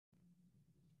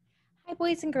Hi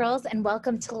boys and girls, and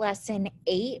welcome to lesson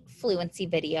 8 fluency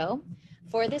video.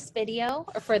 For this video,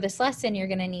 or for this lesson, you're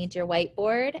going to need your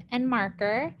whiteboard and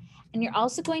marker, and you're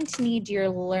also going to need your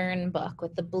learn book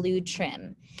with the blue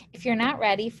trim. If you're not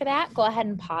ready for that, go ahead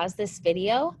and pause this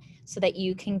video so that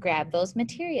you can grab those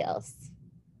materials.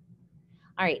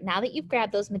 All right, now that you've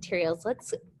grabbed those materials,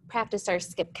 let's practice our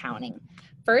skip counting.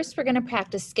 First, we're going to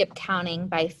practice skip counting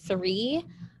by 3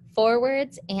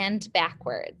 forwards and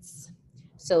backwards.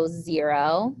 So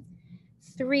 0,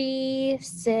 3,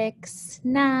 6,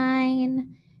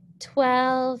 9,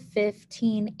 12,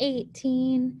 15,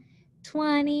 18,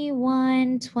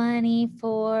 21,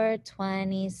 24,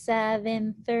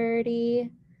 27,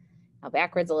 30. Now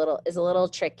backwards is a little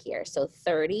trickier. So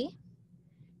 30,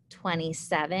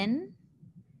 27,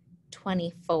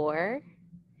 24,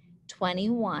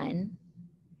 21,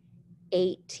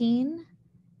 18,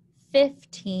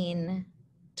 15,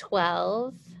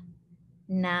 12,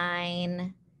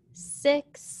 9,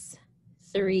 6,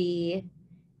 3,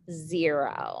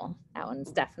 0. That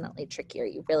one's definitely trickier.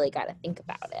 You really got to think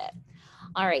about it.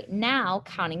 All right, now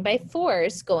counting by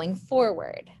 4s going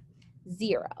forward.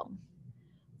 0,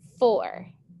 4,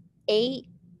 8,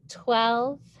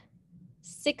 12,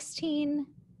 16,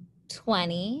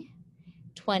 20,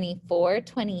 24,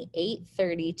 28,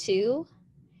 32,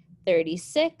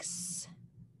 36,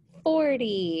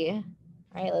 40.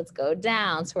 All right, let's go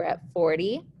down. So we're at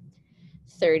 40,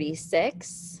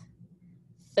 36,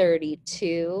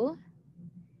 32,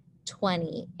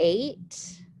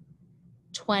 28,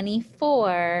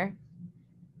 24,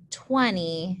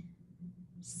 20,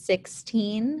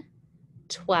 16,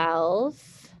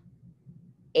 12,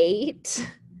 8,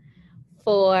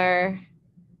 4,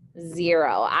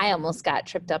 0. I almost got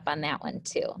tripped up on that one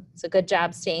too. So good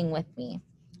job staying with me.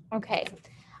 Okay,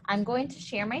 I'm going to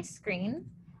share my screen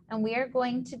and we are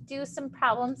going to do some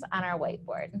problems on our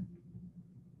whiteboard.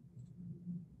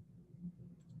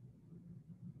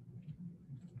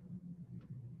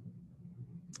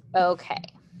 Okay,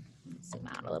 zoom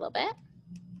out a little bit.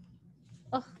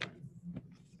 Oh,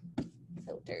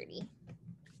 so dirty.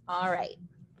 All right,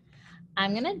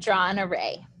 I'm gonna draw an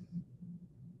array.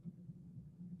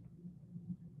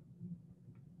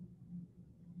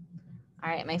 All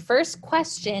right, my first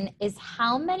question is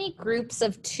how many groups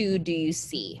of 2 do you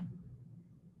see?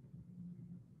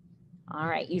 All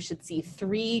right, you should see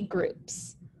 3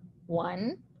 groups.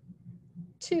 1,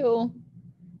 2,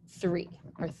 3,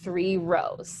 or 3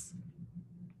 rows.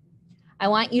 I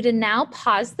want you to now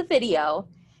pause the video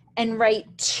and write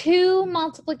 2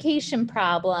 multiplication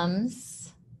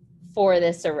problems for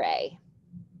this array.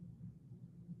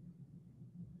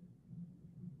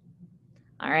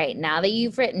 All right, now that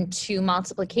you've written 2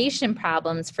 multiplication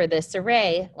problems for this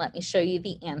array, let me show you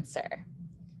the answer.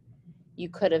 You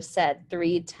could have said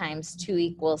 3 times 2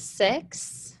 equals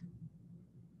 6,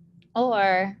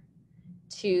 or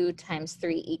 2 times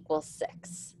 3 equals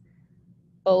 6.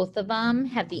 Both of them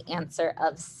have the answer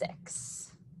of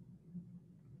 6.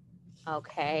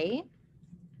 Okay.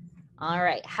 All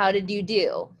right, how did you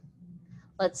do?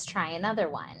 Let's try another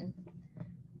one.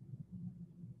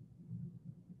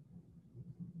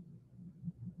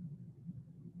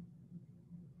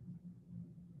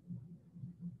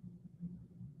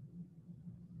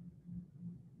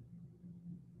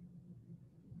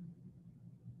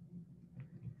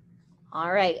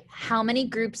 All right, how many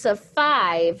groups of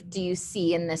 5 do you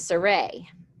see in this array?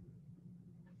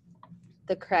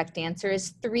 The correct answer is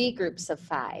 3 groups of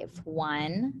 5.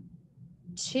 1,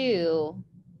 2,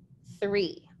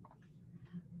 3.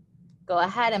 Go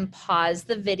ahead and pause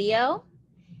the video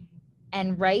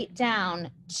and write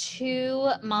down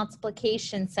 2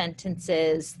 multiplication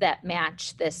sentences that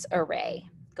match this array.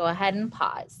 Go ahead and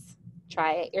pause.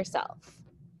 Try it yourself.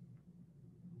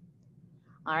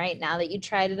 All right, now that you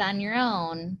tried it on your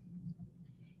own,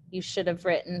 you should have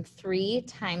written 3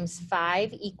 times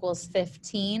 5 equals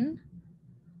 15,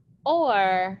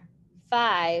 or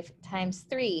 5 times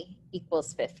 3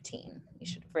 equals 15. You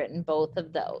should have written both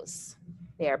of those.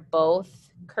 They are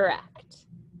both correct.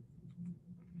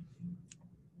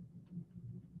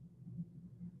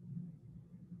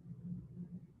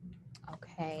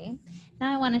 Okay,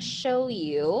 now I want to show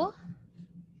you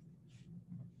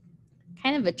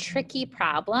kind of a tricky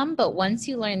problem, but once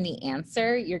you learn the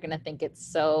answer, you're going to think it's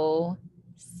so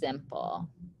simple.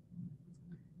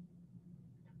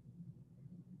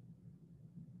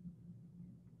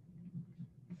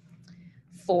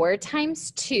 Four times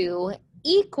 2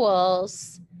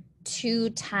 equals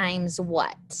 2 times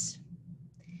what?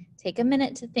 Take a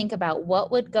minute to think about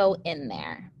what would go in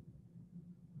there.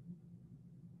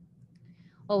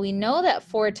 Well, we know that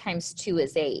 4 times 2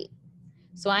 is 8.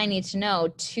 So I need to know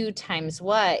 2 times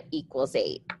what equals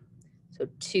 8. So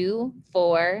 2,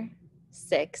 4,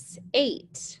 6, 8.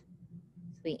 So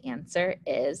the answer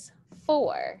is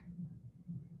 4.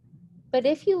 But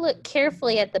if you look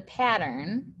carefully at the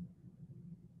pattern,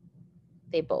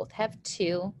 they both have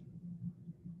 2.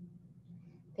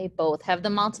 They both have the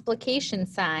multiplication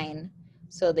sign,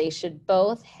 so they should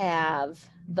both have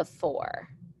the 4.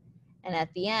 And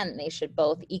at the end, they should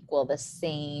both equal the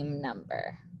same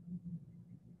number.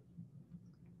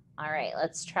 All right,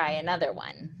 let's try another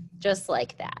one, just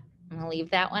like that. I'm gonna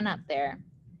leave that one up there.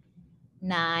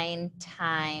 9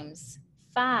 times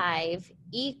 5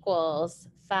 equals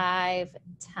 5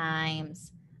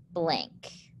 times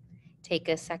blank. Take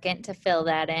a second to fill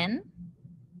that in.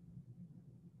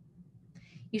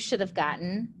 You should have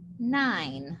gotten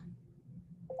 9.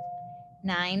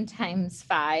 9 times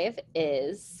 5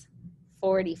 is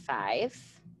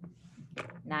 45.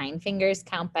 9 fingers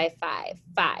count by 5.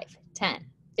 5, 10,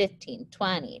 15,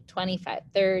 20, 25,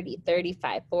 30,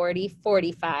 35, 40,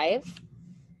 45.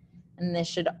 And this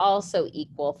should also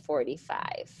equal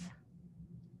 45.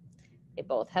 They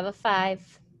both have a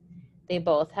 5. They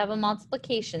both have a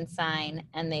multiplication sign,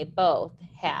 and they both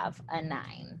have a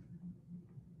 9.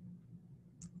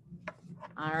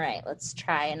 All right, let's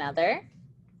try another.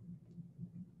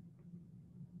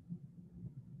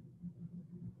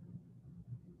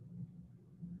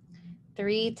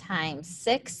 Three times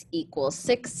 6 equals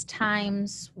 6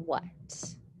 times what?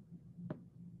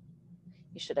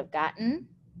 You should have gotten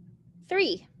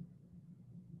 3.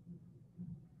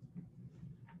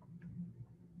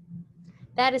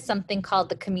 That is something called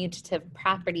the commutative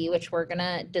property, which we're going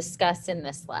to discuss in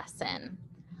this lesson.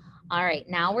 All right,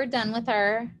 now we're done with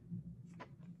our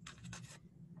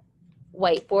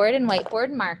whiteboard and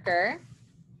whiteboard marker.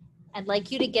 I'd like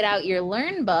you to get out your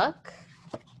Learn book,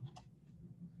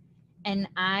 and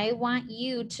I want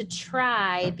you to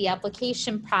try the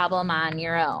application problem on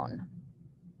your own.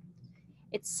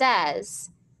 It says,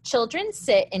 children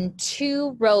sit in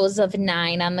 2 rows of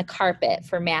 9 on the carpet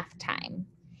for math time.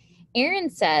 Aaron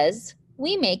says,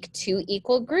 we make 2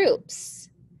 equal groups.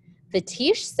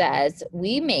 Vatish says,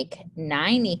 we make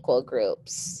 9 equal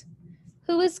groups.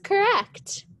 Who is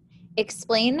correct?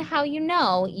 Explain how you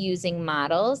know using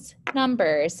models,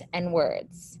 numbers, and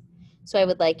words. So I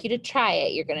would like you to try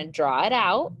it. You're going to draw it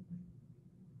out.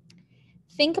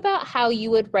 Think about how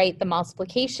you would write the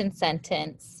multiplication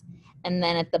sentence, and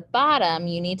then at the bottom,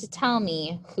 you need to tell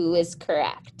me who is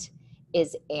correct.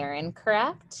 Is Aaron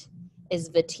correct? Is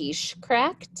Vatish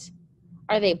correct?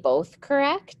 Are they both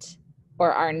correct?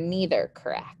 Or are neither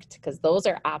correct? Because those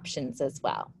are options as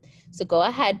well. So go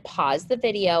ahead, pause the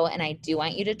video, and I do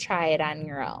want you to try it on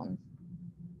your own.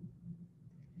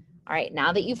 All right,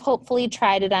 now that you've hopefully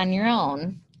tried it on your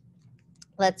own,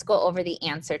 let's go over the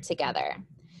answer together.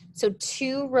 So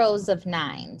 2 rows of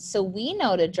 9. So we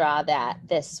know to draw that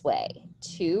this way,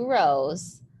 2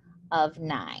 rows of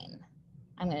 9.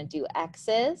 I'm going to do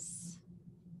X's.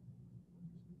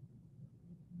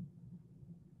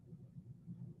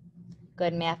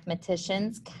 Good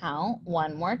mathematicians, count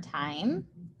one more time.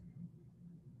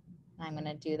 I'm going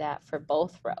to do that for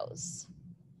both rows.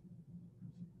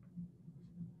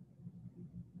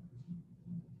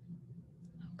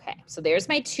 Okay, so there's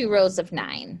my 2 rows of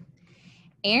 9.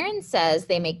 Aaron says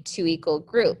they make 2 equal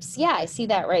groups. Yeah, I see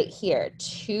that right here,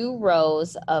 2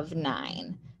 rows of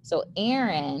 9. So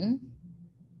Aaron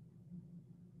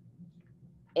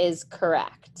is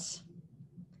correct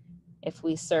if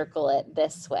we circle it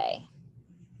this way.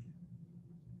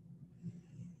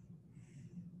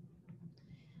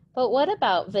 But what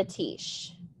about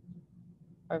Vatish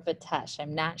or Vitesh?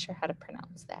 I'm not sure how to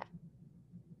pronounce that.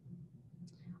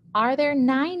 Are there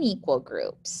 9 equal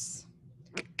groups?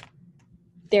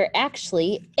 There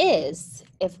actually is.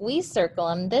 If we circle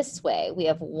them this way, we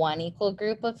have 1 equal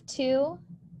group of 2,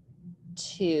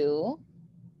 2,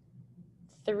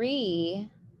 3,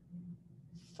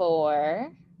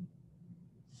 4,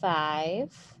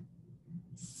 5,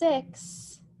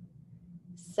 6,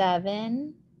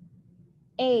 7,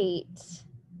 8,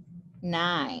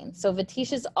 9. So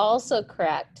Vatish is also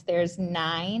correct. There's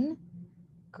 9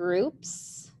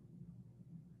 groups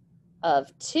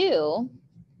of 2,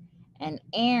 and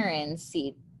Aaron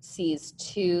sees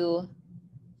 2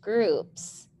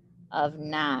 groups of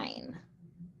 9.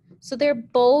 So they're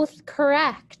both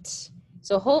correct.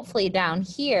 So hopefully down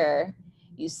here,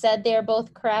 you said they're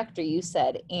both correct, or you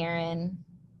said Aaron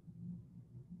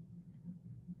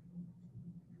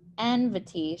and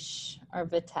Vatish or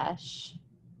Vitesh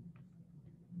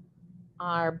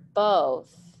are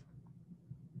both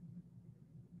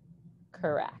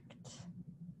correct.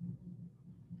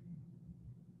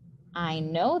 I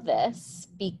know this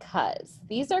because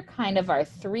these are kind of our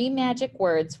three magic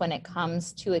words when it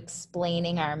comes to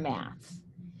explaining our math.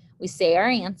 We say our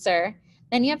answer,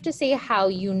 then you have to say how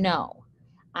you know.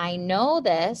 I know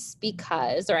this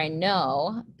because, or I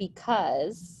know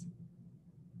because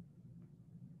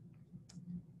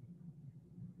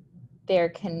there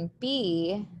can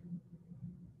be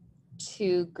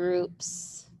two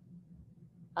groups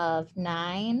of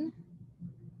 9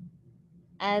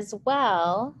 as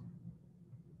well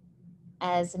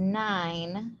as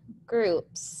 9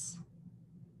 groups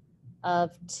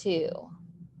of 2.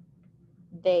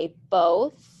 They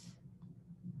both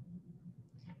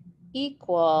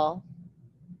equal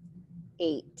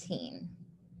 18.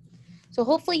 So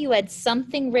hopefully you had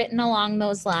something written along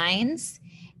those lines.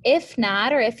 If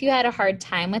not, or if you had a hard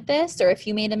time with this, or if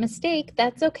you made a mistake,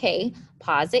 that's okay.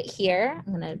 Pause it here.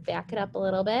 I'm going to back it up a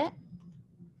little bit.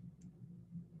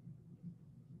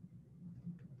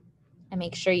 And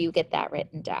make sure you get that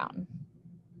written down.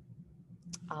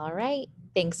 All right.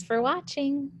 Thanks for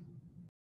watching.